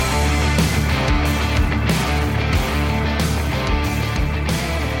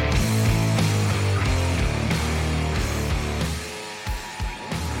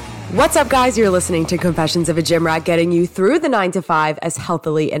What's up, guys? You're listening to Confessions of a Gym Rat, getting you through the 9 to 5 as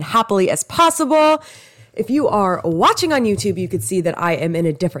healthily and happily as possible. If you are watching on YouTube, you could see that I am in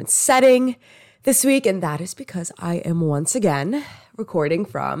a different setting this week, and that is because I am once again recording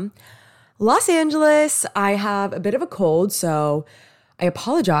from Los Angeles. I have a bit of a cold, so I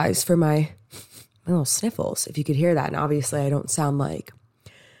apologize for my little sniffles, if you could hear that. And obviously, I don't sound like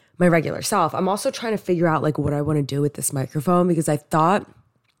my regular self. I'm also trying to figure out what I want to do with this microphone, because I thought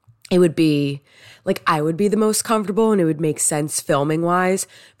it would be I would be the most comfortable and it would make sense filming wise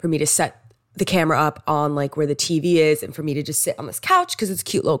for me to set the camera up on where the TV is and for me to just sit on this couch because it's a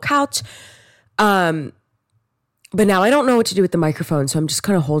cute little couch. But now I don't know what to do with the microphone, so I'm just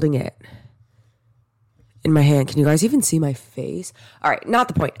kind of holding it in my hand. Can you guys even see my face? All right, not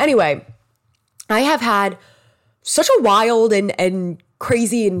the point. Anyway, I have had such a wild and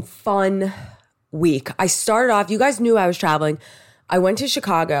crazy and fun week. I started off, you guys knew I was traveling. I went to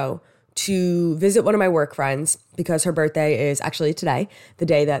Chicago to visit one of my work friends because her birthday is actually today, the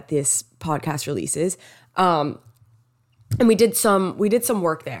day that this podcast releases. And we did some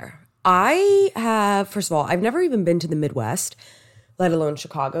work there. First of all, I've never even been to the Midwest, let alone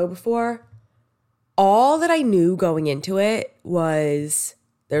Chicago before. All that I knew going into it was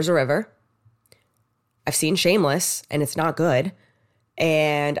there's a river. I've seen Shameless, and it's not good.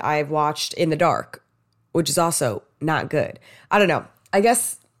 And I've watched In the Dark, which is also not good. I don't know. I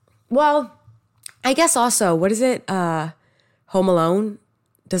guess also, what is it? Home Alone?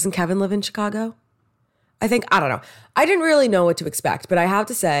 Doesn't Kevin live in Chicago? I don't know. I didn't really know what to expect, but I have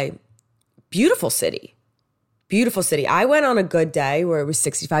to say, beautiful city. Beautiful city. I went on a good day where it was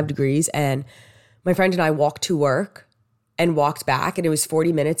 65 degrees, and my friend and I walked to work and walked back, and it was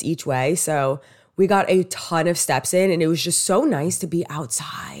 40 minutes each way. So we got a ton of steps in, and it was just so nice to be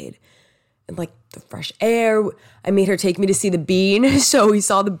outside and the fresh air. I made her take me to see the Bean, so we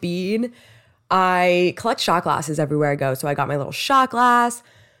saw the Bean. I collect shot glasses everywhere I go, so I got my little shot glass.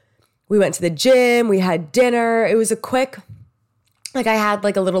 We went to the gym. We had dinner. It was a quick, I had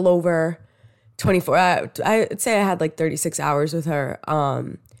a little over 24. I'd say I had 36 hours with her.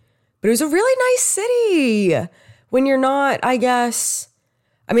 But it was a really nice city when you're not, I guess.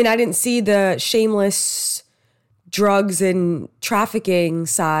 I mean, I didn't see the shameless drugs and trafficking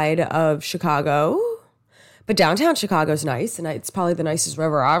side of Chicago, but downtown Chicago's nice, and it's probably the nicest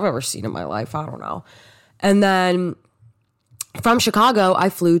river I've ever seen in my life. I don't know. And then from Chicago, I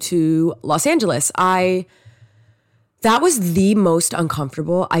flew to Los Angeles. That was the most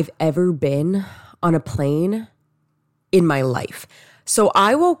uncomfortable I've ever been on a plane in my life. So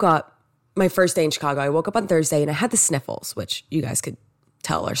I woke up, my first day in Chicago, I woke up on Thursday and I had the sniffles, which you guys could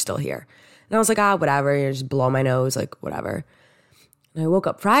tell are still here. And I was like, whatever, just blow my nose, whatever. And I woke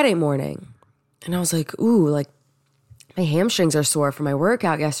up Friday morning and I was like, ooh, my hamstrings are sore from my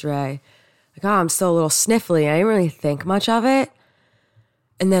workout yesterday. I'm still a little sniffly. I didn't really think much of it.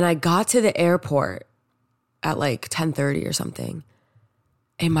 And then I got to the airport at 10:30 or something.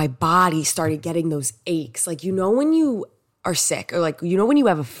 And my body started getting those aches. When you are sick or when you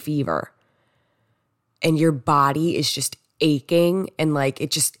have a fever and your body is just aching and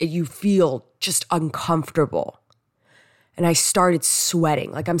you feel just uncomfortable. And I started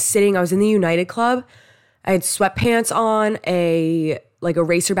sweating. I was in the United Club. I had sweatpants on, a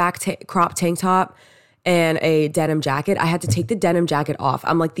racerback crop tank top and a denim jacket. I had to take the denim jacket off.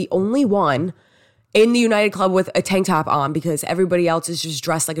 I'm the only one in the United Club with a tank top on because everybody else is just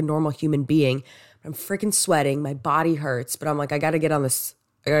dressed like a normal human being. I'm freaking sweating. My body hurts, but I'm I gotta get on this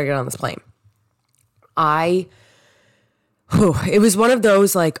plane. It was one of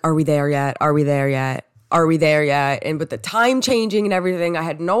those are we there yet? Are we there yet? Are we there yet? And with the time changing and everything, I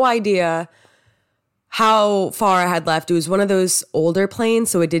had no idea how far I had left. It was one of those older planes,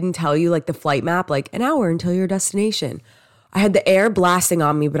 so it didn't tell you the flight map, an hour until your destination. I had the air blasting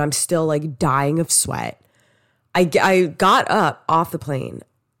on me, but I'm still dying of sweat. I got up off the plane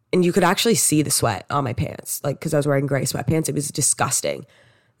and you could actually see the sweat on my pants, because I was wearing gray sweatpants. It was disgusting.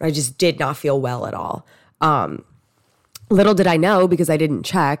 I just did not feel well at all. Little did I know, because I didn't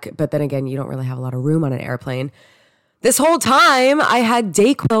check, but then again, you don't really have a lot of room on an airplane. This whole time, I had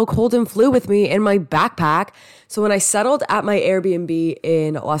Dayquil cold and flu with me in my backpack. So when I settled at my Airbnb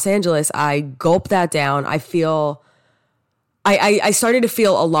in Los Angeles, I gulped that down. I started to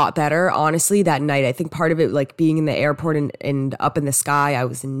feel a lot better, honestly, that night. I think part of it, being in the airport and up in the sky, I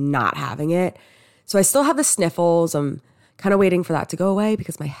was not having it. So I still have the sniffles. I'm kind of waiting for that to go away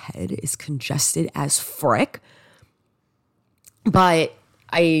because my head is congested as frick. But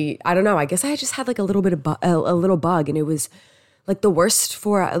I don't know. I guess I just had a little bit of a little bug, and it was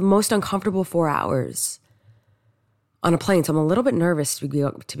the most uncomfortable 4 hours on a plane. So I'm a little bit nervous to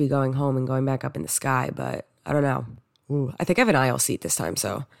be going home and going back up in the sky, but I don't know. Ooh, I think I have an aisle seat this time,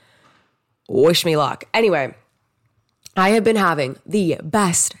 so wish me luck. Anyway, I have been having the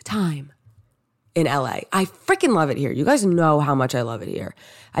best time in LA. I freaking love it here. You guys know how much I love it here.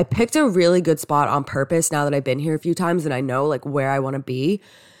 I picked a really good spot on purpose now that I've been here a few times and I know like where I want to be.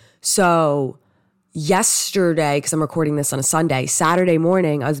 So yesterday, because I'm recording this on a Sunday, Saturday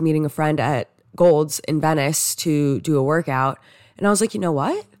morning, I was meeting a friend at Gold's in Venice to do a workout. And I was like, you know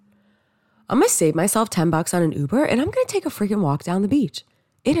what? I'm going to save myself $10 on an Uber and I'm going to take a freaking walk down the beach.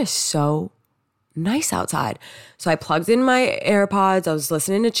 It is so nice outside. So I plugged in my AirPods. I was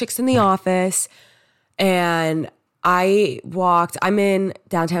listening to Chicks in the Office and I'm in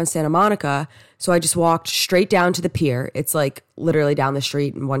downtown Santa Monica. So I just walked straight down to the pier. It's like literally down the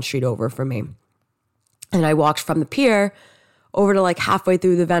street and one street over from me. And I walked from the pier over to like halfway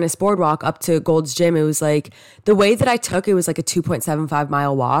through the Venice boardwalk up to Gold's Gym. It was like the way that I took it was like a 2.75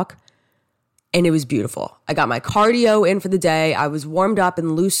 mile walk. And it was beautiful. I got my cardio in for the day. I was warmed up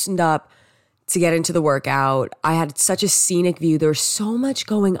and loosened up to get into the workout. I had such a scenic view. There was so much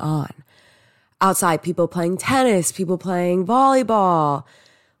going on outside. People playing tennis, people playing volleyball,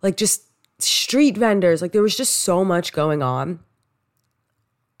 like just street vendors. Like there was just so much going on.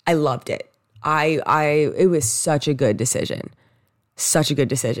 I loved it. It was such a good decision. Such a good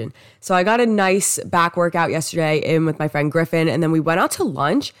decision. So I got a nice back workout yesterday in with my friend Griffin. And then we went out to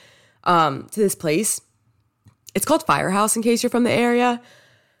lunch to this place. It's called Firehouse in case you're from the area.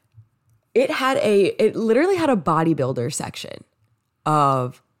 It literally had a bodybuilder section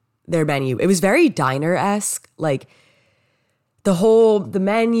of their menu. It was very diner-esque, like the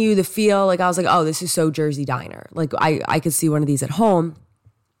menu, the feel, like I was like, oh, this is so Jersey Diner. Like I could see one of these at home,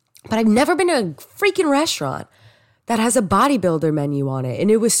 but I've never been to a freaking restaurant that has a bodybuilder menu on it. And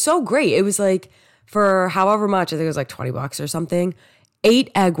it was so great. It was like for however much, I think it was like $20 or something,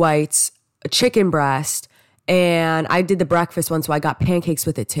 8 egg whites, a chicken breast, and I did the breakfast one, so I got pancakes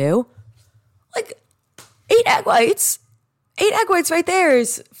with it too. Like 8 egg whites. 8 egg whites right there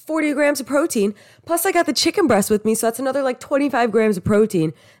is 40 grams of protein. Plus I got the chicken breast with me, so that's another like 25 grams of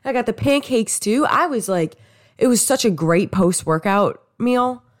protein. I got the pancakes too. I was like, it was such a great post-workout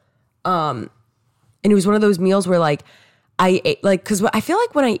meal. And it was one of those meals where like I ate, like, because I feel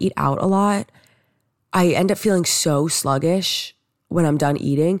like when I eat out a lot, I end up feeling so sluggish when I'm done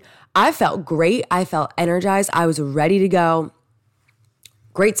eating. I felt great. I felt energized. I was ready to go.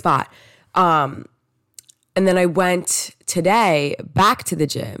 Great spot. And then I went today back to the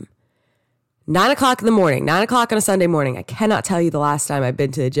gym, 9 o'clock in the morning, 9 o'clock on a Sunday morning. I cannot tell you the last time I've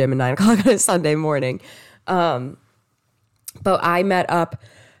been to the gym at 9 o'clock on a Sunday morning. But I met up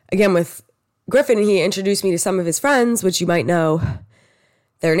again with Griffin and he introduced me to some of his friends, which you might know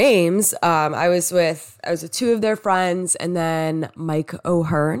their names. I was with 2 of their friends and then Mike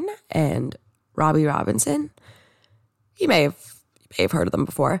O'Hearn and Robbie Robinson. You may have heard of them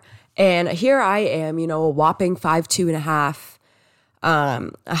before. And here I am, a whopping 5'2.5",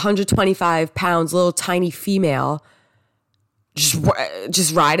 125 pounds, little tiny female,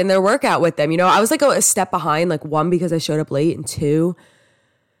 just riding their workout with them. I was like a step behind, like 1, because I showed up late, and 2,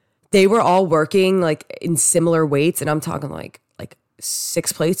 they were all working like in similar weights. And I'm talking like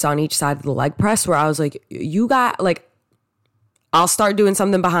 6 plates on each side of the leg press, where I was like, you got like, I'll start doing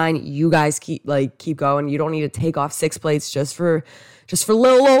something behind. You guys keep going. You don't need to take off 6 plates just for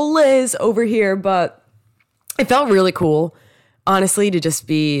little old Liz over here. But it felt really cool, honestly, to just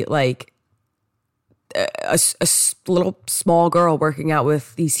be like a little small girl working out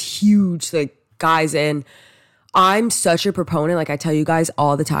with these huge like guys. And I'm such a proponent, like I tell you guys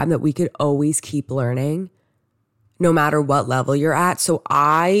all the time, that we could always keep learning no matter what level you're at. So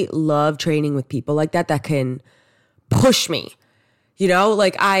I love training with people like that can push me.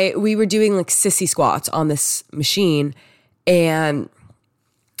 Like we were doing like sissy squats on this machine, and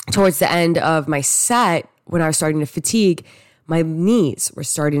towards the end of my set, when I was starting to fatigue, my knees were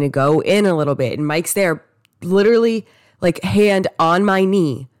starting to go in a little bit, and Mike's there literally like hand on my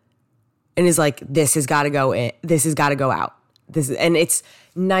knee and is like, this has got to go in. This has got to go out. And it's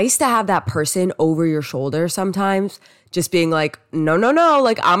nice to have that person over your shoulder sometimes, just being like, no,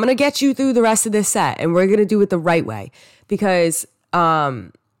 like I'm going to get you through the rest of this set and we're going to do it the right way, because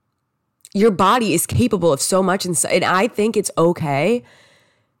your body is capable of so much. And I think it's okay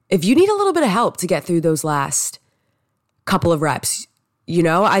if you need a little bit of help to get through those last couple of reps.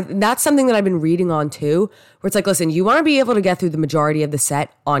 That's something that I've been reading on too, where it's like, listen, you want to be able to get through the majority of the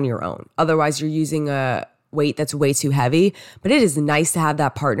set on your own. Otherwise, you're using a weight that's way too heavy. But it is nice to have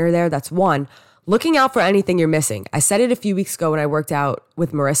that partner there that's, 1, looking out for anything you're missing. I said it a few weeks ago when I worked out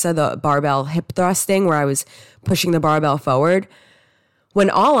with Marissa, the barbell hip thrust thing where I was pushing the barbell forward. When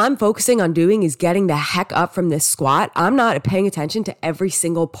all I'm focusing on doing is getting the heck up from this squat, I'm not paying attention to every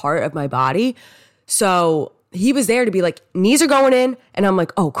single part of my body. So he was there to be like, knees are going in. And I'm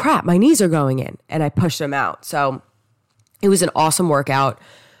like, oh crap, my knees are going in. And I pushed them out. So it was an awesome workout.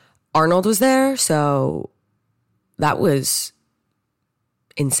 Arnold was there. So that was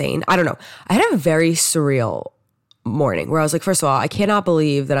insane. I don't know. I had a very surreal morning where I was like, first of all, I cannot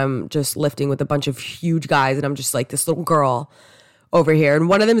believe that I'm just lifting with a bunch of huge guys and I'm just like this little girl over here. And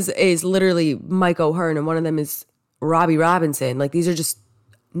one of them is literally Mike O'Hearn and one of them is Robbie Robinson. Like these are just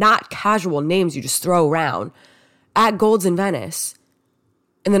not casual names you just throw around at Gold's in Venice.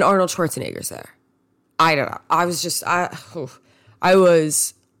 And then Arnold Schwarzenegger's there. I don't know. I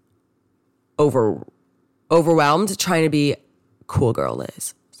was overwhelmed trying to be cool girl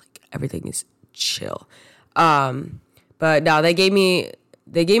Liz. It's like everything is chill. But no, they gave me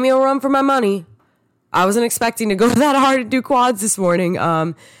a run for my money. I wasn't expecting to go that hard and do quads this morning.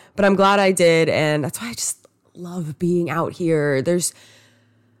 But I'm glad I did. And that's why I just love being out here.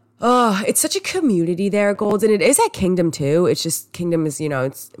 It's such a community there at Gold's, and it is at Kingdom too. It's just Kingdom is,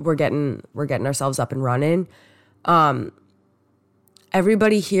 we're getting ourselves up and running.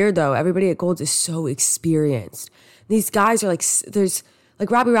 Everybody here though, everybody at Gold's is so experienced. These guys are like, there's like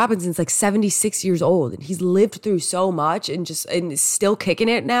Robbie Robinson's like 76 years old and he's lived through so much and is still kicking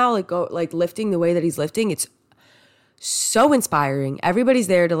it now, like lifting the way that he's lifting. It's so inspiring. Everybody's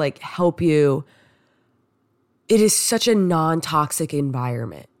there to like help you. It is such a non-toxic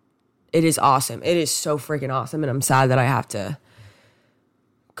environment. It is awesome. It is so freaking awesome. And I'm sad that I have to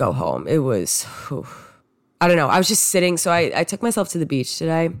go home. It was, I don't know. I was just sitting. So I took myself to the beach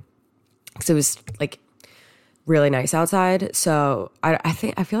today because it was like really nice outside. So I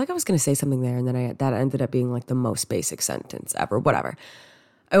feel like I was going to say something there. And then that ended up being like the most basic sentence ever, whatever.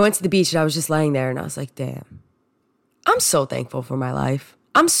 I went to the beach and I was just laying there and I was like, damn, I'm so thankful for my life.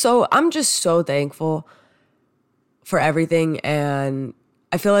 I'm just so thankful for everything. And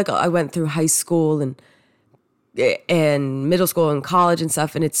I feel like I went through high school and middle school and college and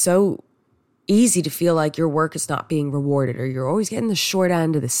stuff. And it's so easy to feel like your work is not being rewarded or you're always getting the short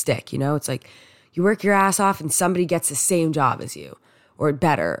end of the stick. It's like you work your ass off and somebody gets the same job as you or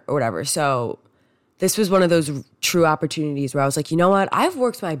better or whatever. So this was one of those true opportunities where I was like, you know what? I've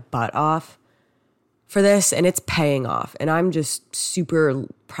worked my butt off for this and it's paying off. And I'm just super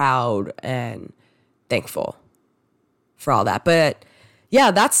proud and thankful for all that. But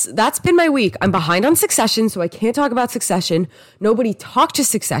yeah, that's been my week. I'm behind on Succession, so I can't talk about Succession. Nobody talked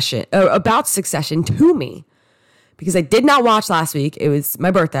about Succession to me because I did not watch last week. It was my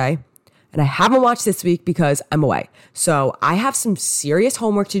birthday, and I haven't watched this week because I'm away. So I have some serious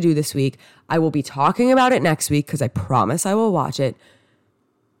homework to do this week. I will be talking about it next week because I promise I will watch it.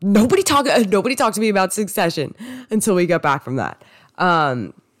 Nobody talked to me about Succession until we get back from that.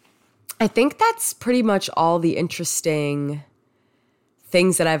 I think that's pretty much all the interesting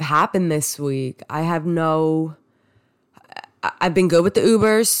things that have happened this week. I've been good with the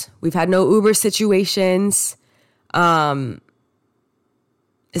Ubers. We've had no Uber situations. Is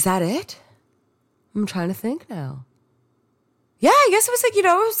that it? I'm trying to think now. Yeah, I guess it was like, it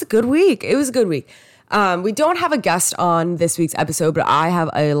was a good week. It was a good week. We don't have a guest on this week's episode, but I have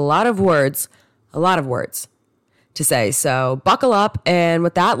a lot of words to say. So buckle up. And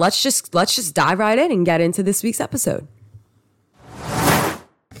with that, let's just dive right in and get into this week's episode.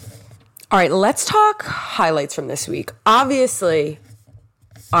 All right, let's talk highlights from this week. Obviously,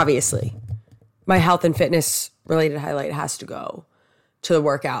 my health and fitness related highlight has to go to the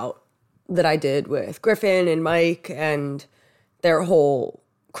workout that I did with Griffin and Mike and their whole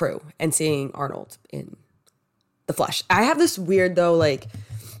crew and seeing Arnold in the flesh. I have this weird though, like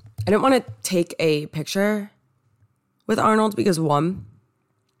I didn't want to take a picture with Arnold because one,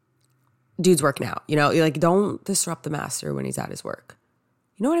 dude's working out, like don't disrupt the master when he's at his work.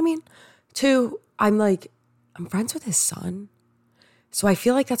 You know what I mean? Two, I'm friends with his son. So I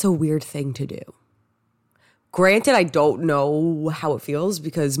feel like that's a weird thing to do. Granted, I don't know how it feels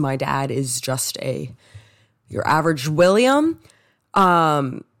because my dad is just your average William.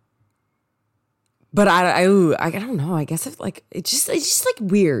 But I don't know. I guess it's just like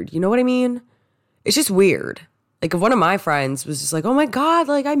weird. You know what I mean? It's just weird. Like if one of my friends was just like, oh my God,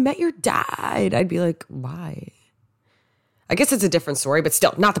 like I met your dad. I'd be like, why? I guess it's a different story, but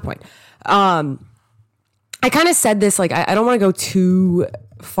still not the point. I kind of said this, like, I don't want to go too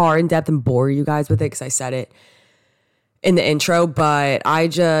far in depth and bore you guys with it because I said it in the intro, but I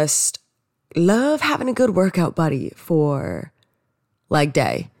just love having a good workout buddy for leg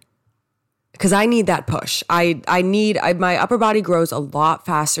day. because I need that push. My upper body grows a lot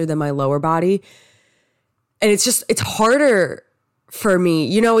faster than my lower body. And it's harder for me.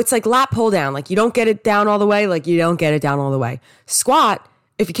 You know, it's like lat pull down. Like you don't get it down all the way. Like you don't get it down all the way. Squat,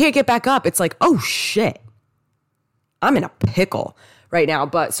 if you can't get back up, it's like, oh shit, I'm in a pickle right now.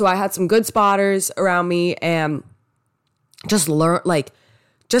 But so I had some good spotters around me and just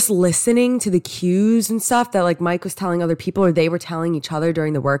listening to the cues and stuff that like Mike was telling other people or they were telling each other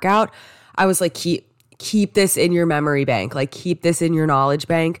during the workout. I was like, keep this in your memory bank. Like keep this in your knowledge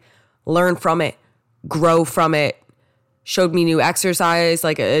bank. Learn from it. Grow from it. Showed me new exercise,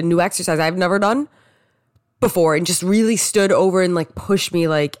 like a new exercise I've never done before, and just really stood over and like pushed me,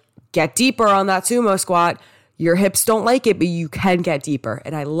 like get deeper on that sumo squat. Your hips don't like it, but you can get deeper.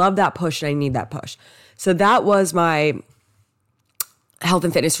 And I love that push and I need that push. So that was my health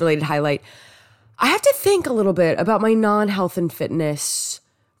and fitness related highlight. I have to think a little bit about my non-health and fitness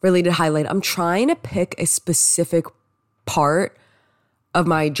related highlight. I'm trying to pick a specific part of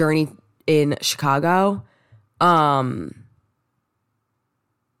my journey in Chicago. You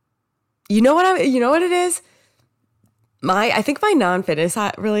know what it is? I think my non-fitness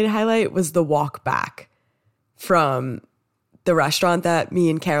related highlight was the walk back from the restaurant that me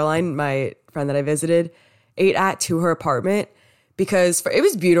and Caroline, my friend that I visited, ate at to her apartment, because it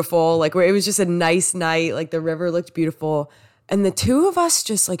was beautiful. Like it was just a nice night. Like the river looked beautiful. And the two of us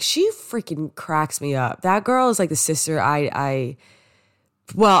just like, she freaking cracks me up. That girl is like the sister I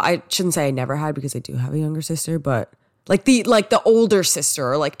shouldn't say I never had, because I do have a younger sister, but like the older sister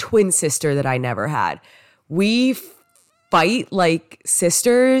or like twin sister that I never had. We fight like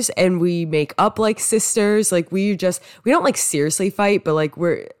sisters and we make up like sisters. Like we don't like seriously fight, but like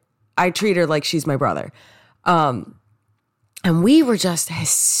I treat her like she's my brother. And we were just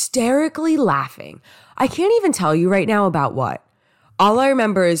hysterically laughing. I can't even tell you right now about what. All I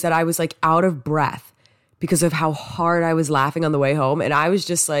remember is that I was like out of breath because of how hard I was laughing on the way home. And I was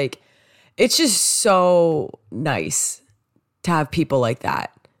just like, it's just so nice to have people like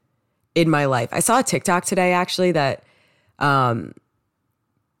that in my life. I saw a TikTok today actually that kind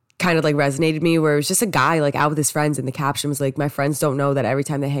of like resonated with me, where it was just a guy like out with his friends and the caption was like, my friends don't know that every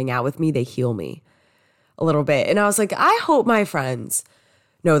time they hang out with me, they heal me a little bit. And I was like, I hope my friends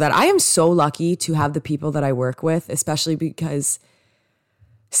know that. I am so lucky to have the people that I work with, especially because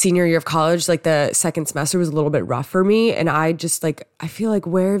senior year of college, like the second semester was a little bit rough for me. And I just like, I feel like,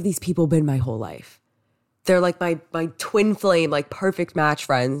 where have these people been my whole life? They're like my twin flame, like perfect match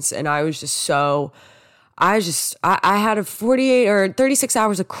friends. And I was just I had a 48 or 36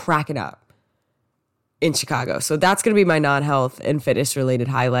 hours of cracking up in Chicago. So that's going to be my non-health and fitness related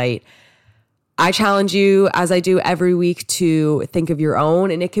highlight. I challenge you, as I do every week, to think of your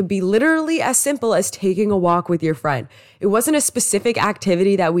own. And it could be literally as simple as taking a walk with your friend. It wasn't a specific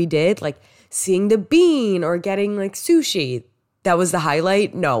activity that we did, like seeing the bean or getting like sushi. That was the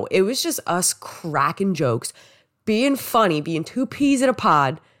highlight. No, it was just us cracking jokes, being funny, being two peas in a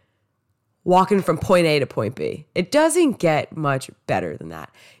pod, walking from point A to point B. It doesn't get much better than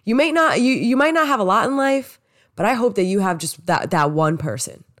that. You might not have a lot in life, but I hope that you have just that one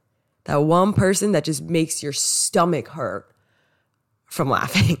person. That one person that just makes your stomach hurt from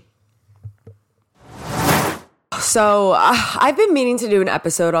laughing. So I've been meaning to do an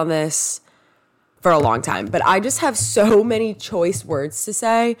episode on this for a long time, but I just have so many choice words to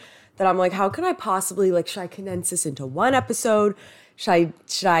say that I'm like, how can I possibly, like, should I condense this into one episode? Should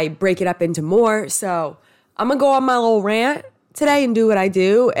I break it up into more? So I'm going to go on my little rant today and do what I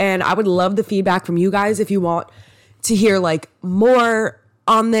do. And I would love the feedback from you guys if you want to hear like more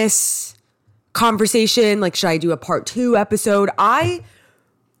on this conversation. Like, should I do a part 2 episode? The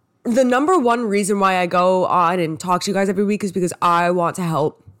number one reason why I go on and talk to you guys every week is because I want to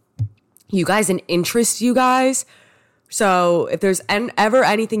help you guys and interest you guys. So if there's ever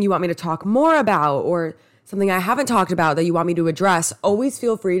anything you want me to talk more about or something I haven't talked about that you want me to address, always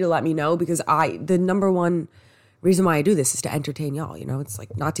feel free to let me know, because the number one reason why I do this is to entertain y'all. You know, it's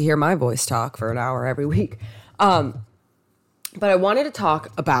like not to hear my voice talk for an hour every week. But I wanted to talk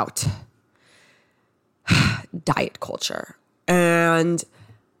about diet culture. And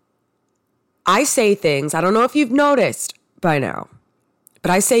I say things, I don't know if you've noticed by now,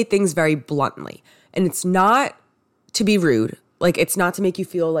 but I say things very bluntly. And it's not to be rude. Like, it's not to make you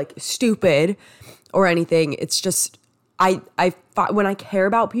feel like stupid or anything. It's just, when I care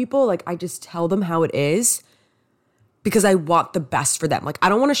about people, like, I just tell them how it is because I want the best for them. Like, I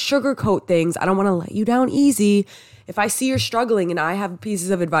don't want to sugarcoat things. I don't want to let you down easy. If I see you're struggling and I have pieces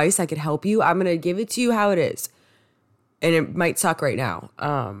of advice I could help you, I'm going to give it to you how it is. And it might suck right now.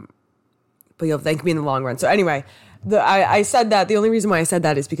 But you'll thank me in the long run. So anyway, I said that. The only reason why I said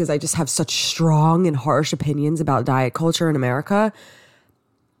that is because I just have such strong and harsh opinions about diet culture in America.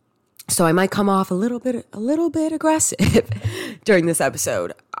 So I might come off a little bit aggressive during this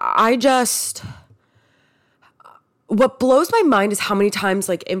episode. What blows my mind is how many times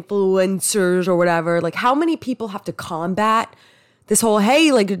like influencers or whatever, like how many people have to combat this whole,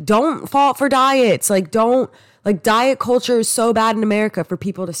 hey, like don't fall for diets. Like diet culture is so bad in America for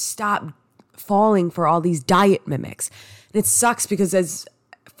people to stop falling for all these diet mimics. And it sucks because as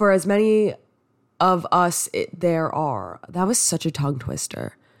many of us that was such a tongue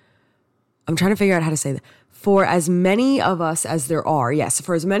twister. I'm trying to figure out how to say that. For as many of us as there are, yes,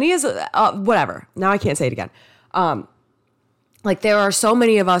 for as many as, whatever. Now I can't say it again. Like there are so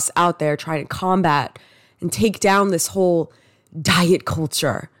many of us out there trying to combat and take down this whole diet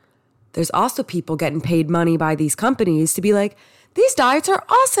culture. There's also people getting paid money by these companies to be like, these diets are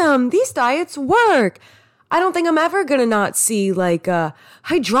awesome. These diets work. I don't think I'm ever going to not see like a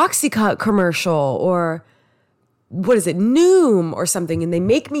Hydroxycut commercial or what is it, Noom or something. And they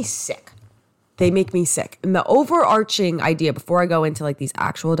make me sick. And the overarching idea before I go into like these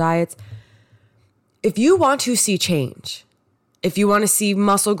actual diets, if you want to see change, if you want to see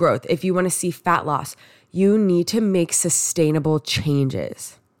muscle growth, if you want to see fat loss, you need to make sustainable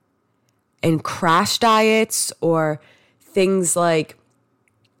changes. And crash diets or things like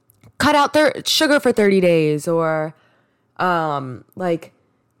cut out sugar for 30 days or like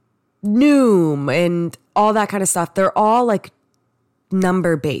Noom and all that kind of stuff, they're all like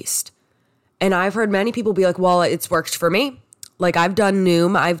number based. And I've heard many people be like, well, it's worked for me. Like I've done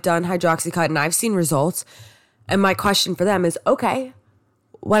Noom, I've done Hydroxycut, and I've seen results. And my question for them is, okay,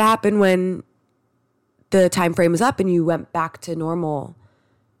 what happened when the time frame was up and you went back to normal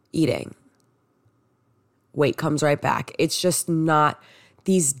eating? Weight comes right back. It's just not,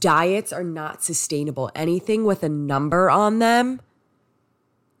 these diets are not sustainable. Anything with a number on them,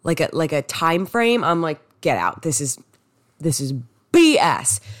 like a time frame, I'm like, get out. This is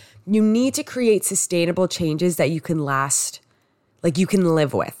BS. You need to create sustainable changes that you can last, like you can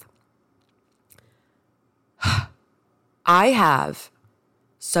live with. I have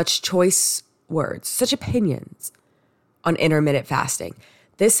such choice words, such opinions on intermittent fasting.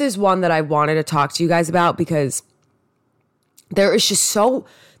 This is one that I wanted to talk to you guys about because there's just so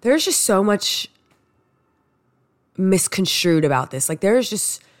much misconstrued about this. Like there's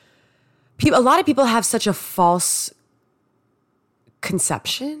just a lot of people have such a false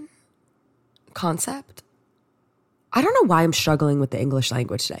concept. I don't know why I'm struggling with the English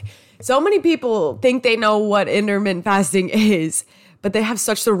language today. So many people think they know what intermittent fasting is, but they have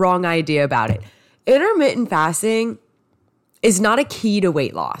such the wrong idea about it. Intermittent fasting is not a key to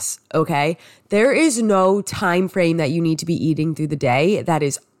weight loss, okay? There is no time frame that you need to be eating through the day that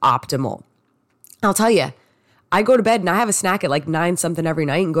is optimal. I'll tell you, I go to bed and I have a snack at like 9 something every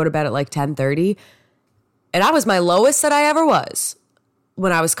night and go to bed at like 10:30. And I was my lowest that I ever was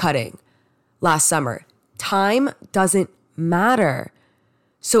when I was cutting last summer. Time doesn't matter.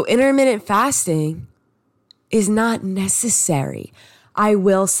 So intermittent fasting is not necessary. I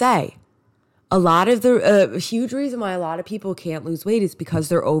will say a huge reason why a lot of people can't lose weight is because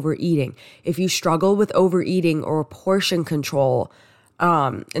they're overeating. If you struggle with overeating or portion control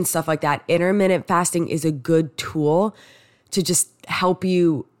and stuff like that, intermittent fasting is a good tool to just help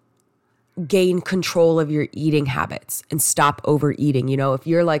you gain control of your eating habits and stop overeating. You know, if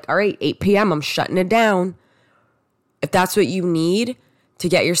you're like, all right, 8 p.m., I'm shutting it down. If that's what you need to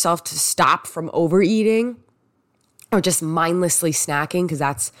get yourself to stop from overeating or just mindlessly snacking, because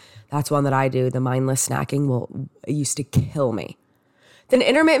that's one that I do. The mindless snacking used to kill me. Then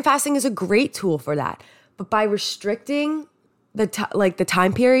intermittent fasting is a great tool for that. But by restricting the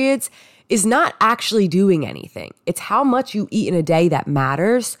time periods is not actually doing anything. It's how much you eat in a day that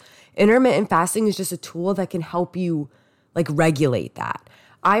matters. Intermittent fasting is just a tool that can help you like regulate that.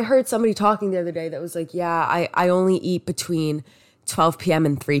 I heard somebody talking the other day that was like, yeah, I only eat between 12 p.m.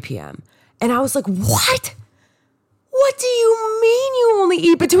 and 3 p.m. And I was like, what? What do you mean you only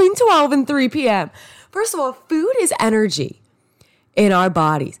eat between 12 and 3 p.m.? First of all, food is energy in our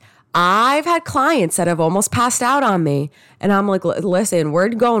bodies. I've had clients that have almost passed out on me. And I'm like, listen, we're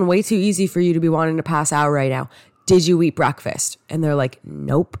going way too easy for you to be wanting to pass out right now. Did you eat breakfast? And they're like,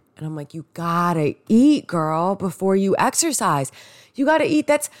 nope. And I'm like, you gotta eat, girl, before you exercise. You gotta eat.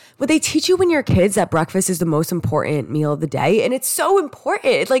 That's what they teach you when you're kids, that breakfast is the most important meal of the day. And it's so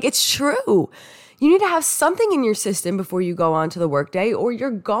important. Like, it's true. You need to have something in your system before you go on to the workday, or you're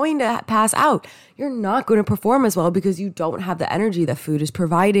going to pass out. You're not going to perform as well because you don't have the energy that food is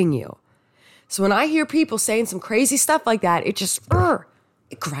providing you. So when I hear people saying some crazy stuff like that, it just,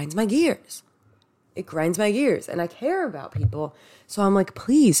 it grinds my gears. It grinds my gears, and I care about people. So I'm like,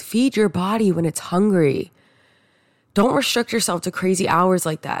 please feed your body when it's hungry. Don't restrict yourself to crazy hours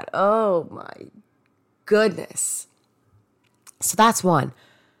like that. Oh my goodness. So that's one.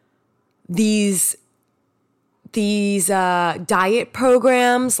 These diet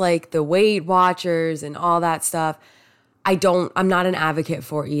programs like the Weight Watchers and all that stuff, I'm not an advocate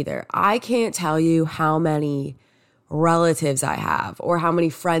for either. I can't tell you how many relatives I have or how many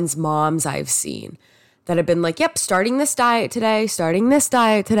friends' moms I've seen that have been like, yep, starting this diet today.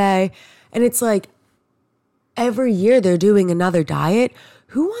 And it's like every year they're doing another diet.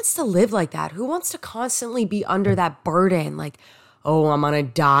 Who wants to live like that? Who wants to constantly be under that burden? Like, oh, I'm on a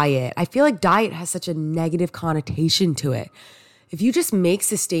diet. I feel like diet has such a negative connotation to it. If you just make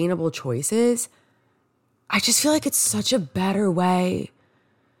sustainable choices, I just feel like it's such a better way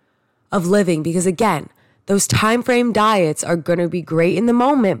of living because, again, those time frame diets are going to be great in the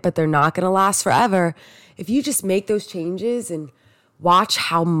moment, but they're not going to last forever. If you just make those changes and watch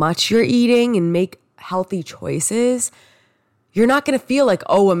how much you're eating and make healthy choices, you're not going to feel like,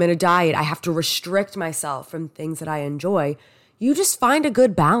 oh, I'm in a diet. I have to restrict myself from things that I enjoy. You just find a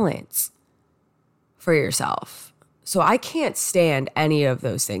good balance for yourself. So I can't stand any of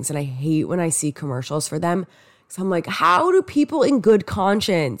those things. And I hate when I see commercials for them. So I'm like, how do people in good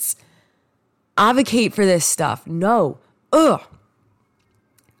conscience advocate for this stuff? No. Ugh.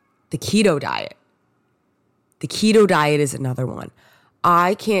 The keto diet. The keto diet is another one.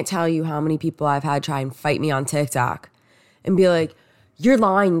 I can't tell you how many people I've had try and fight me on TikTok and be like, you're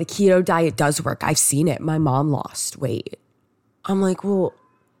lying. The keto diet does work. I've seen it. My mom lost weight. I'm like, well,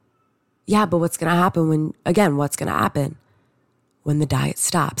 yeah, but what's going to happen what's going to happen when the diet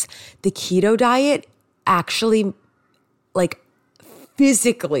stops? The keto diet actually, like,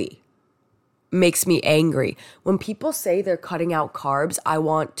 physically makes me angry. When people say they're cutting out carbs, I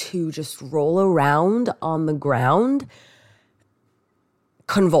want to just roll around on the ground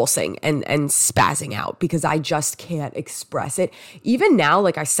convulsing and spazzing out because I just can't express it. Even now,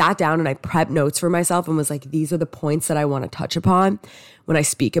 like I sat down and I prepped notes for myself and was like, these are the points that I want to touch upon when I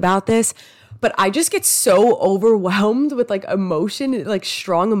speak about this. But I just get so overwhelmed with like emotion, like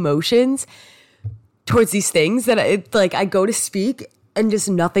strong emotions towards these things that I go to speak and just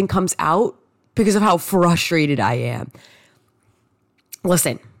nothing comes out because of how frustrated I am.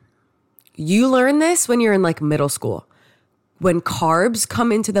 Listen, you learn this when you're in like middle school. When carbs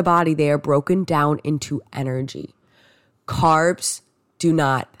come into the body, they are broken down into energy. Carbs do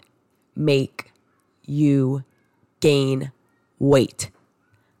not make you gain weight.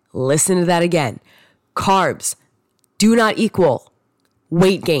 Listen to that again. Carbs do not equal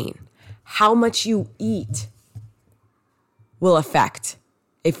weight gain. How much you eat will affect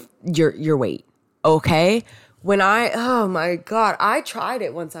if your weight. Okay? Oh my God, I tried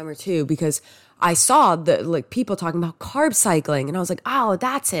it one time or two because I saw people talking about carb cycling and I was like, oh,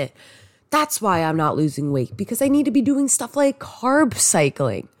 that's it. That's why I'm not losing weight because I need to be doing stuff like carb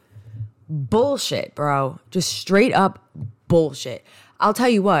cycling. Bullshit, bro. Just straight up bullshit. I'll tell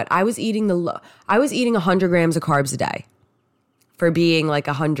you what, I was eating 100 grams of carbs a day for being like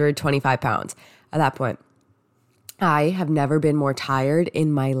 125 pounds at that point. I have never been more tired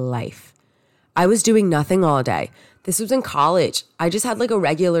in my life. I was doing nothing all day. This was in college. I just had like a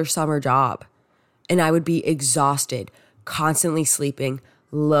regular summer job. And I would be exhausted, constantly sleeping,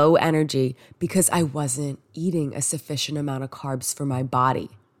 low energy because I wasn't eating a sufficient amount of carbs for my body.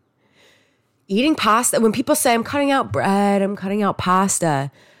 Eating pasta, when people say I'm cutting out bread, I'm cutting out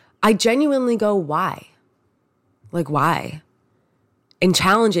pasta, I genuinely go, why? Like, why? And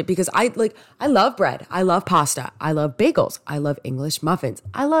challenge it because I love bread. I love pasta. I love bagels. I love English muffins.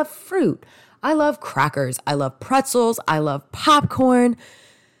 I love fruit. I love crackers. I love pretzels. I love popcorn.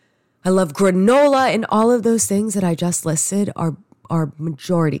 I love granola, and all of those things that I just listed are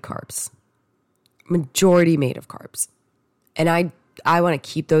majority carbs, majority made of carbs. And I want to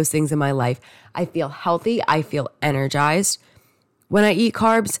keep those things in my life. I feel healthy. I feel energized when I eat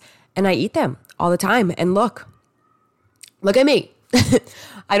carbs, and I eat them all the time. And look at me.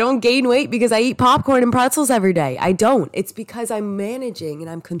 I don't gain weight because I eat popcorn and pretzels every day. I don't. It's because I'm managing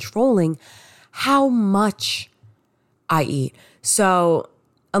and I'm controlling how much I eat. So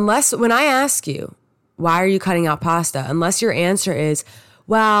when I ask you, why are you cutting out pasta? Unless your answer is,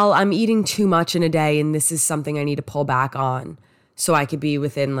 well, I'm eating too much in a day and this is something I need to pull back on so I could be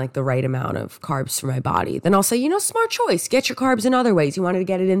within like the right amount of carbs for my body. Then I'll say, smart choice. Get your carbs in other ways. You wanted to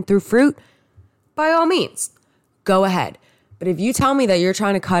get it in through fruit? By all means, go ahead. But if you tell me that you're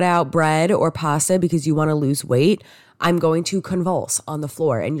trying to cut out bread or pasta because you want to lose weight, I'm going to convulse on the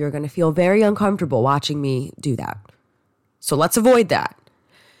floor and you're going to feel very uncomfortable watching me do that. So let's avoid that.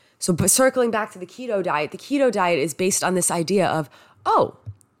 So, but circling back to the keto diet is based on this idea of, oh,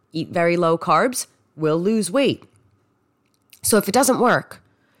 eat very low carbs, we'll lose weight. So if it doesn't work,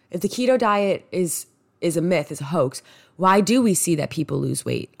 if the keto diet is a myth, is a hoax, why do we see that people lose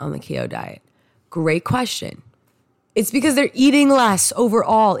weight on the keto diet? Great question. It's because they're eating less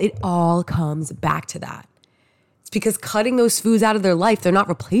overall. It all comes back to that. It's because cutting those foods out of their life, they're not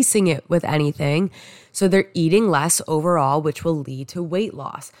replacing it with anything. So they're eating less overall, which will lead to weight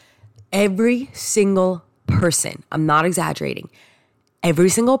loss. Every single person, I'm not exaggerating, every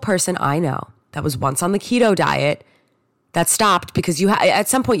single person I know that was once on the keto diet that stopped because at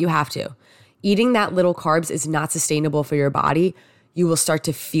some point you have to. Eating that little carbs is not sustainable for your body. You will start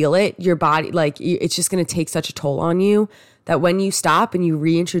to feel it. Your body, it's just going to take such a toll on you that when you stop and you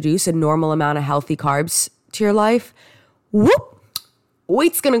reintroduce a normal amount of healthy carbs to your life, whoop,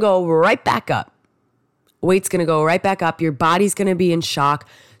 weight's going to go right back up. Weight's going to go right back up. Your body's going to be in shock.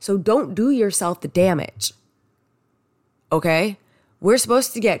 So don't do yourself the damage. Okay? We're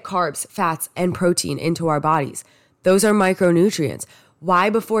supposed to get carbs, fats, and protein into our bodies. Those are micronutrients.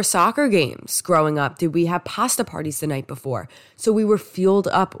 Why before soccer games growing up did we have pasta parties the night before? So we were fueled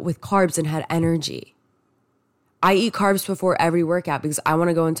up with carbs and had energy. I eat carbs before every workout because I want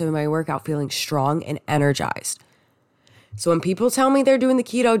to go into my workout feeling strong and energized. So when people tell me they're doing the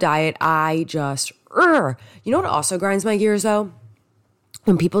keto diet, I just, you know what also grinds my gears though?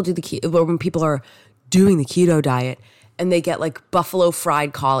 When people are doing the keto diet and they get like buffalo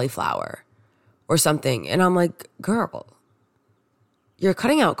fried cauliflower or something. And I'm like, girl, you're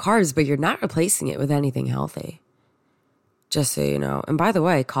cutting out carbs, but you're not replacing it with anything healthy. Just so you know. And by the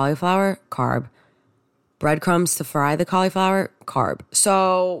way, cauliflower, carb. Breadcrumbs to fry the cauliflower, carb.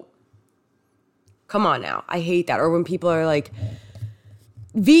 So come on now. I hate that. Or when people are like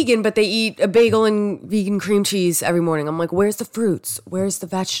vegan, but they eat a bagel and vegan cream cheese every morning. I'm like, where's the fruits? Where's the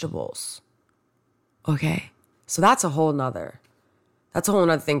vegetables? Okay. So that's a whole nother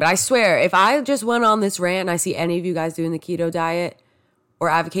thing. But I swear, if I just went on this rant and I see any of you guys doing the keto diet or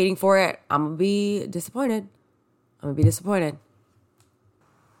advocating for it, I'm going to be disappointed.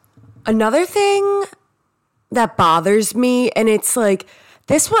 Another thing that bothers me, and it's like,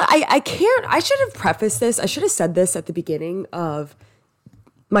 this one, I should have prefaced this. I should have said this at the beginning of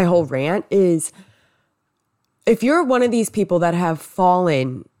my whole rant is, if you're one of these people that have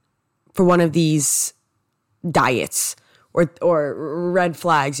fallen for one of these diets or red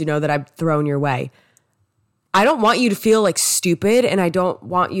flags, that I've thrown your way, I don't want you to feel like stupid, and I don't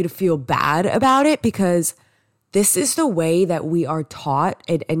want you to feel bad about it, because this is the way that we are taught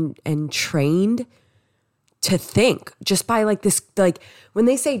and trained to think, just by like this, like when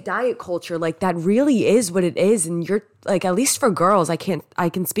they say diet culture, like that really is what it is. And you're like, at least for girls, I can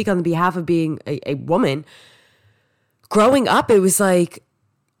speak on behalf of being a woman. Growing up, it was like,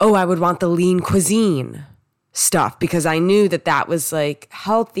 oh, I would want the lean cuisine stuff because I knew that was like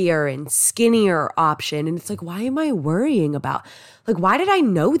healthier and skinnier option. And it's like, why am I worrying about, like, why did I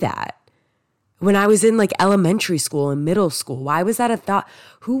know that when I was in like elementary school and middle school? Why was that a thought?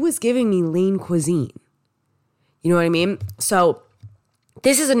 Who was giving me lean cuisine? You know what I mean? So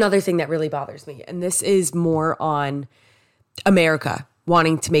this is another thing that really bothers me. And this is more on America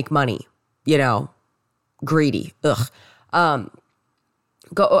wanting to make money, greedy. Ugh. I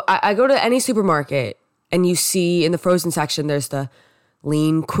go to any supermarket and you see in the frozen section, there's the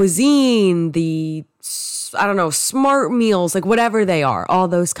lean cuisine, the, smart meals, like whatever they are, all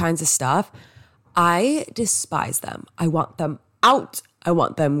those kinds of stuff. I despise them. I want them out. I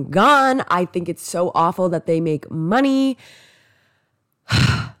want them gone. I think it's so awful that they make money.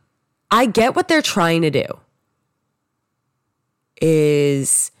 I get what they're trying to do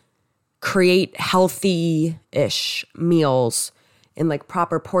is create healthy-ish meals in like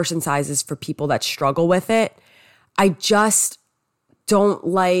proper portion sizes for people that struggle with it. I just don't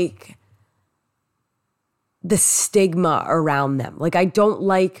like the stigma around them. Like, I don't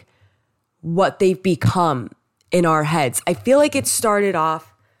like what they've become in our heads. I feel like it started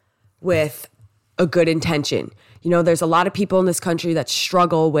off with a good intention. There's a lot of people in this country that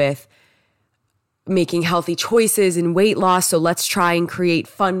struggle with making healthy choices and weight loss. So let's try and create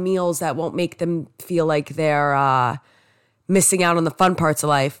fun meals that won't make them feel like they're missing out on the fun parts of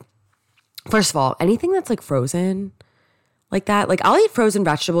life. First of all, anything that's like frozen like that, like I'll eat frozen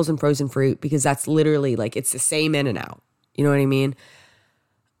vegetables and frozen fruit because that's literally like, it's the same in and out. You know what I mean?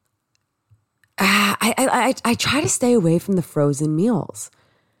 I try to stay away from the frozen meals,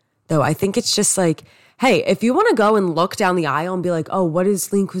 though. I think it's just like, hey, if you want to go and look down the aisle and be like, oh, what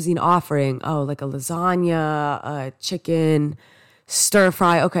is Lean Cuisine offering? Oh, like a lasagna, a chicken, stir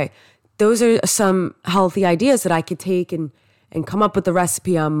fry. Okay, those are some healthy ideas that I could take and and come up with the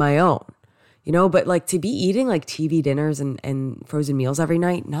recipe on my own, you know, but like to be eating like TV dinners and frozen meals every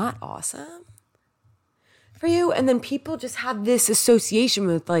night, not awesome for you. And then people just have this association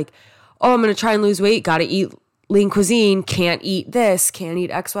with like, oh, I'm going to try and lose weight. Got to eat lean cuisine. Can't eat this. Can't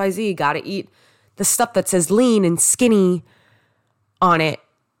eat XYZ. Got to eat the stuff that says lean and skinny on it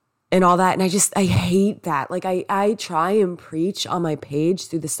and all that. And I hate that. Like I try and preach on my page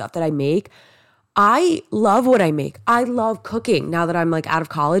through the stuff that I make. I love what I make. I love cooking now that I'm like out of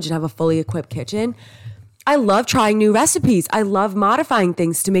college and have a fully equipped kitchen. I love trying new recipes. I love modifying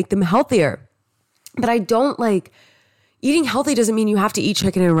things to make them healthier. But I don't like, eating healthy doesn't mean you have to eat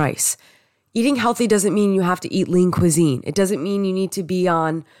chicken and rice. Eating healthy doesn't mean you have to eat lean cuisine. It doesn't mean you need to be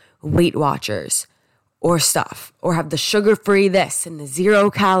on Weight Watchers or stuff, or have the sugar-free this and the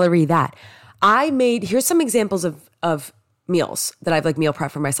 0-calorie that. Here's some examples of meals that I've like meal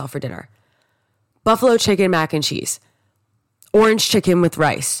prepped for myself for dinner. Buffalo chicken, mac and cheese, orange chicken with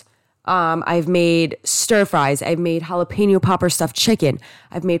rice. I've made stir fries. I've made jalapeno popper stuffed chicken.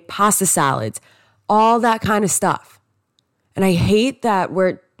 I've made pasta salads, all that kind of stuff. And I hate that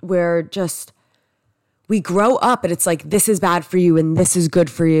we grow up and it's like, this is bad for you and this is good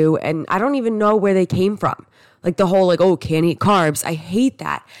for you. And I don't even know where they came from. Like the whole like, oh, can't eat carbs. I hate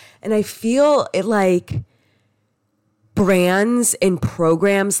that. And I feel it like brands and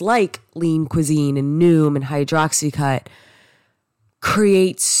programs like Lean Cuisine and Noom and Hydroxycut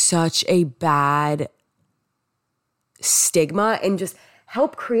create such a bad stigma and just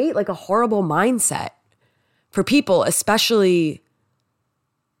help create like a horrible mindset for people, especially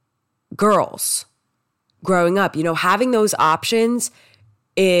girls growing up, you know, having those options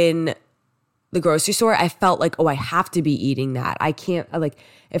in the grocery store. I felt like, oh, I have to be eating that. I can't, like,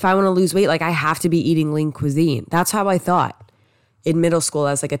 if I want to lose weight, like I have to be eating lean cuisine. That's how I thought in middle school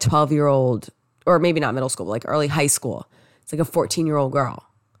as like a 12-year-old, or maybe not middle school, but like early high school. It's like a 14-year-old girl.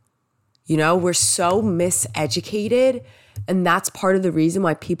 You know, we're so miseducated, and that's part of the reason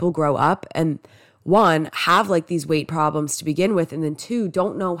why people grow up and one, have like these weight problems to begin with, and then two,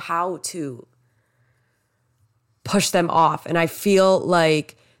 don't know how to push them off. And I feel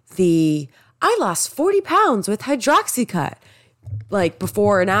like I lost 40 pounds with Hydroxycut, like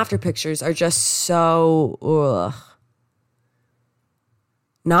before and after pictures are just so,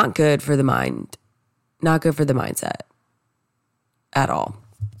 not good for the mind, not good for the mindset at all.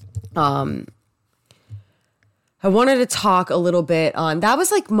 I wanted to talk a little bit on, that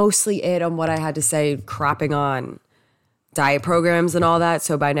was like mostly it on what I had to say, crapping on diet programs and all that.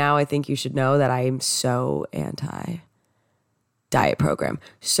 So by now I think you should know that I am so anti-diet program.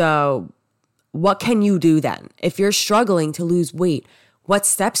 So what can you do then? If you're struggling to lose weight, what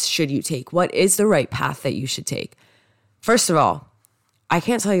steps should you take? What is the right path that you should take? First of all, I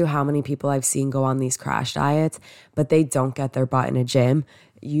can't tell you how many people I've seen go on these crash diets, but they don't get their butt in a gym.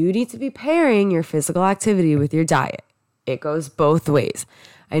 You need to be pairing your physical activity with your diet. It goes both ways.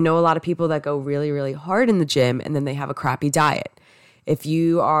 I know a lot of people that go really, really hard in the gym and then they have a crappy diet. If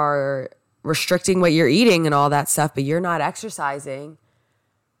you are restricting what you're eating and all that stuff, but you're not exercising,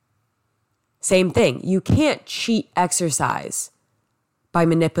 same thing. You can't cheat exercise by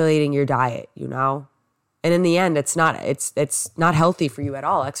manipulating your diet, you know? And in the end, it's not healthy for you at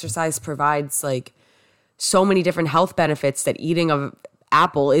all. Exercise provides like so many different health benefits that eating an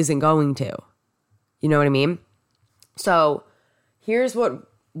apple isn't going to. You know what I mean? So here's what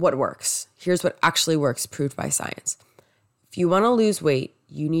works. Here's what actually works, proved by science. If you want to lose weight,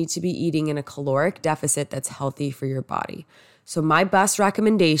 you need to be eating in a caloric deficit that's healthy for your body. So my best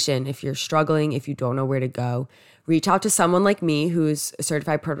recommendation, if you're struggling, if you don't know where to go, reach out to someone like me who's a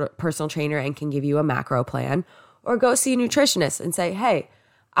certified personal trainer and can give you a macro plan, or go see a nutritionist and say, hey,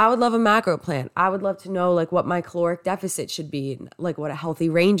 I would love a macro plan. I would love to know like what my caloric deficit should be, like what a healthy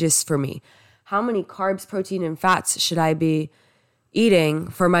range is for me. How many carbs, protein, and fats should I be eating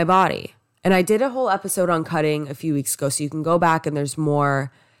for my body? And I did a whole episode on cutting a few weeks ago, so you can go back and there's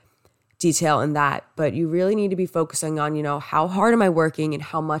more detail in that. But you really need to be focusing on, you know, how hard am I working and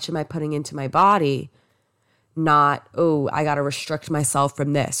how much am I putting into my body? Not, oh, I got to restrict myself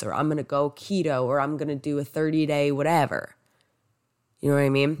from this, or I'm going to go keto, or I'm going to do a 30-day whatever. You know what I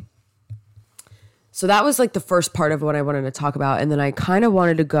mean? So that was like the first part of what I wanted to talk about. And then I kind of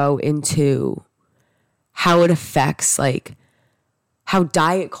wanted to go into how it affects, like how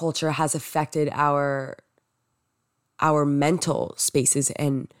diet culture has affected our mental spaces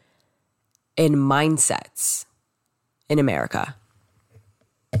and mindsets in America.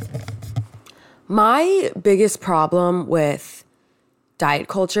 My biggest problem with diet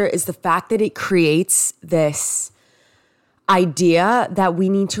culture is the fact that it creates this idea that we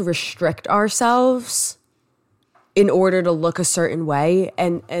need to restrict ourselves in order to look a certain way.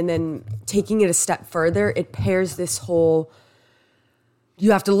 And then taking it a step further, it pairs this whole,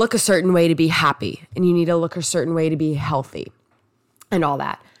 you have to look a certain way to be happy, and you need to look a certain way to be healthy and all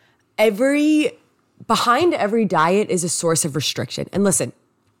that. Behind every diet is a source of restriction. And listen,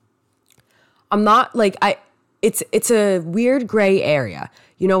 I'm not like, it's a weird gray area.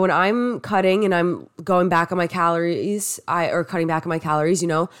 You know, when I'm cutting and I'm going back on my calories, or cutting back on my calories, you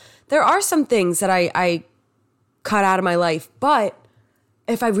know, there are some things that I cut out of my life, but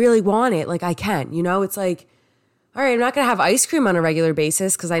if I really want it, like I can, you know, it's like, all right, I'm not going to have ice cream on a regular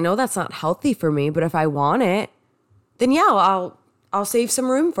basis because I know that's not healthy for me, but if I want it, then yeah, I'll save some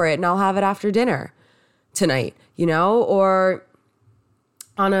room for it and I'll have it after dinner tonight, you know, or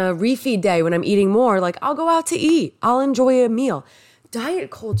on a refeed day when I'm eating more, like I'll go out to eat. I'll enjoy a meal. Diet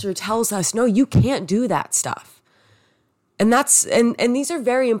culture tells us, no, you can't do that stuff. And and these are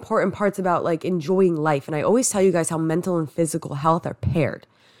very important parts about like enjoying life. And I always tell you guys how mental and physical health are paired.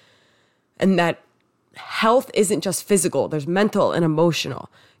 And that health isn't just physical, there's mental and emotional,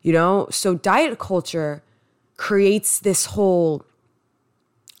 you know? So diet culture creates this whole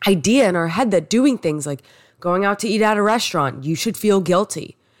idea in our head that doing things like going out to eat at a restaurant, you should feel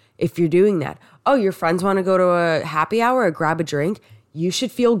guilty if you're doing that. Oh, your friends want to go to a happy hour or grab a drink, you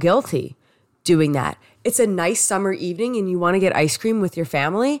should feel guilty doing that. It's a nice summer evening and you want to get ice cream with your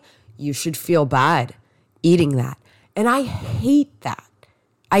family, you should feel bad eating that. And I hate that.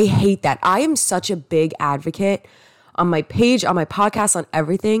 I hate that. I am such a big advocate on my page, on my podcast, on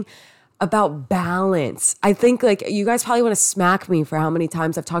everything about balance. I think like you guys probably want to smack me for how many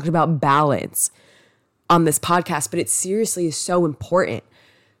times I've talked about balance on this podcast, but it seriously is so important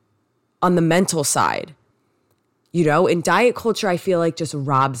on the mental side. You know, in diet culture, I feel like just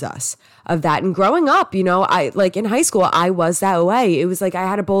robs us of that. And growing up, you know, I like in high school, I was that way. It was like I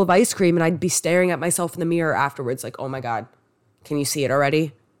had a bowl of ice cream and I'd be staring at myself in the mirror afterwards like, oh my God, can you see it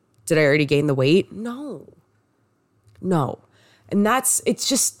already? Did I already gain the weight? No. And it's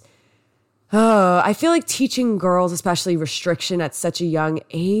just, I feel like teaching girls, especially restriction at such a young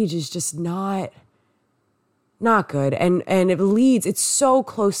age is just not good. And it's so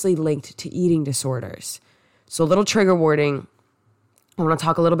closely linked to eating disorders. So a little trigger warning. I want to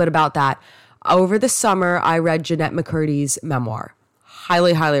talk a little bit about that. Over the summer, I read Jennette McCurdy's memoir.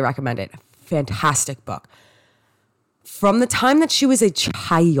 Highly, highly recommend it. Fantastic book. From the time that she was a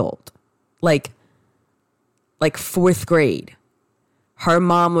child, like fourth grade, her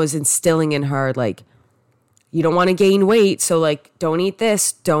mom was instilling in her, like, you don't want to gain weight, so like, don't eat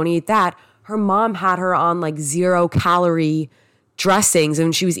this, don't eat that. Her mom had her on like 0-calorie dressings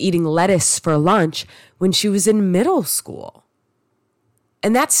and she was eating lettuce for lunch when she was in middle school.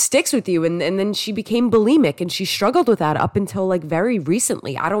 And that sticks with you. And then she became bulimic and she struggled with that up until like very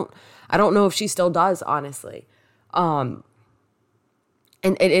recently. I don't know if she still does, honestly. And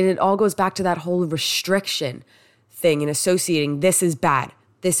it all goes back to that whole restriction thing and associating this is bad,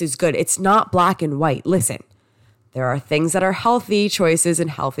 this is good. It's not black and white. Listen, there are things that are healthy choices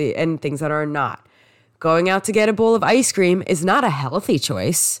and things that are not. Going out to get a bowl of ice cream is not a healthy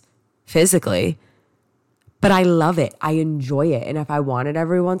choice physically, but I love it. I enjoy it. And if I want it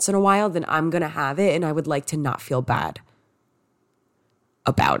every once in a while, then I'm going to have it. And I would like to not feel bad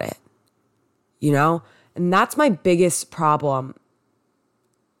about it, you know? And that's my biggest problem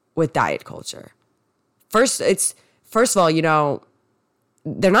with diet culture. First of all, you know,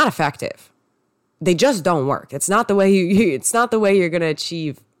 they're not effective. They just don't work. It's not the way it's not the way you're going to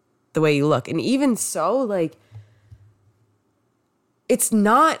achieve the way you look. And even so, like, it's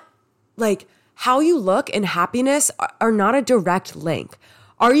not like how you look and happiness are not a direct link.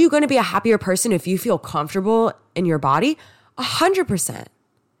 Are you going to be a happier person if you feel comfortable in your body? 100%.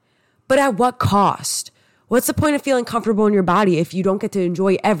 But at what cost? What's the point of feeling comfortable in your body if you don't get to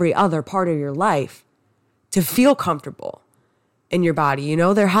enjoy every other part of your life to feel comfortable in your body? You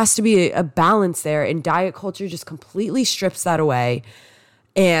know, there has to be a balance there, and diet culture just completely strips that away.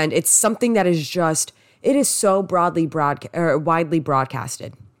 And it's something that is just, it is so widely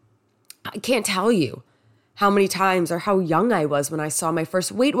broadcasted. I can't tell you how many times or how young I was when I saw my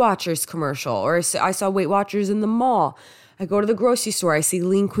first Weight Watchers commercial, or I saw Weight Watchers in the mall. I go to the grocery store, I see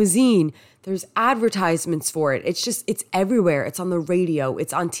Lean Cuisine. There's advertisements for it. It's everywhere. It's on the radio.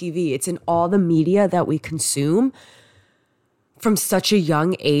 It's on TV. It's in all the media that we consume from such a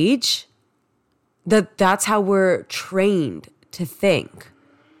young age that's how we're trained to think.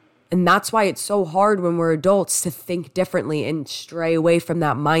 And that's why it's so hard when we're adults to think differently and stray away from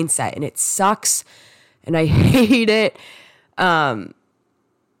that mindset. And it sucks. And I hate it.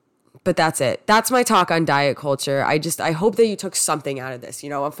 But that's it. That's my talk on diet culture. I hope that you took something out of this. You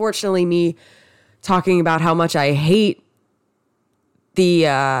know, unfortunately, me talking about how much I hate the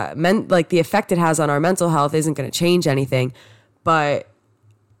the effect it has on our mental health isn't going to change anything. But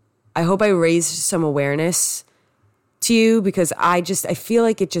I hope I raised some awareness to you, because I feel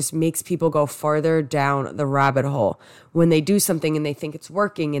like it just makes people go farther down the rabbit hole when they do something and they think it's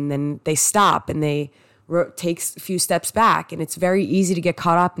working, and then they stop and they take a few steps back, and it's very easy to get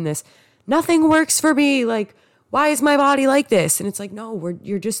caught up in this. Nothing works for me. Like, why is my body like this? And it's like, no,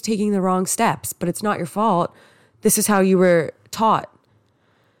 you're just taking the wrong steps, but it's not your fault. This is how you were taught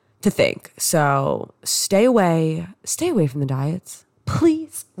to think. So stay away from the diets.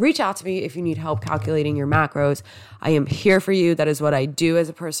 Please reach out to me if you need help calculating your macros. I am here for you. That is what I do as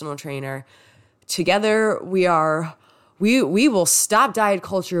a personal trainer. Together, we will stop diet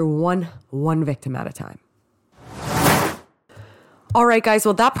culture one victim at a time. All right, guys.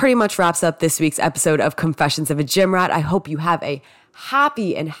 Well, that pretty much wraps up this week's episode of Confessions of a Gym Rat. I hope you have a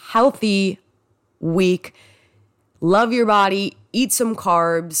happy and healthy week. Love your body. Eat some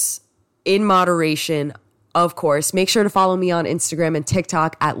carbs in moderation. Of course, make sure to follow me on Instagram and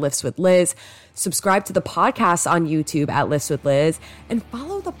TikTok at Lifts with Liz. Subscribe to the podcast on YouTube at Lifts with Liz, and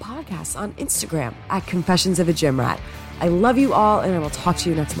follow the podcast on Instagram at Confessions of a Gym Rat. I love you all, and I will talk to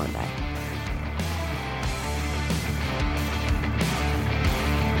you next Monday.